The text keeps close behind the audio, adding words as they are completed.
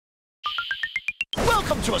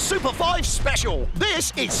Welcome to a Super 5 special.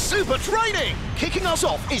 This is Super Training. Kicking us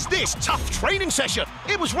off is this tough training session.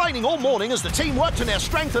 It was raining all morning as the team worked on their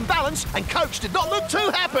strength and balance, and Coach did not look too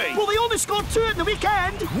happy. Well, they only scored 2 at the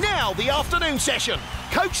weekend. Now the afternoon session.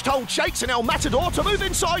 Coach told Shakes and El Matador to move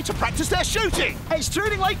inside to practice their shooting. It's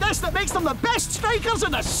training like this that makes them the best strikers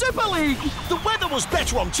in the Super League. The weather was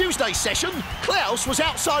better on Tuesday's session. Klaus was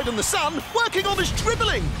outside in the sun, working on his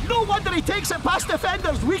dribbling. No wonder he takes it past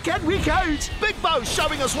defenders week in, week out. Big Bo's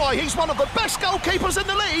showing us why he's one of the best goalkeepers in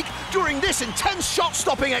the league during this intense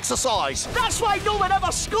shot-stopping exercise. That's why no one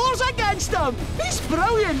ever scores against him. He's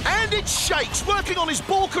brilliant. And it's Shakes working on his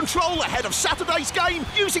ball control ahead of Saturday's game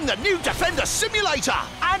using the new Defender Simulator.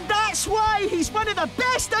 And that's why he's one of the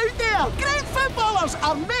best out there. Great footballers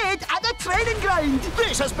are made at the training ground.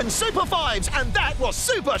 This has been Super 5s, and that was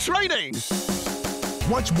Super Training.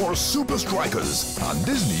 Watch more Supa Strikas on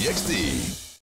Disney XD.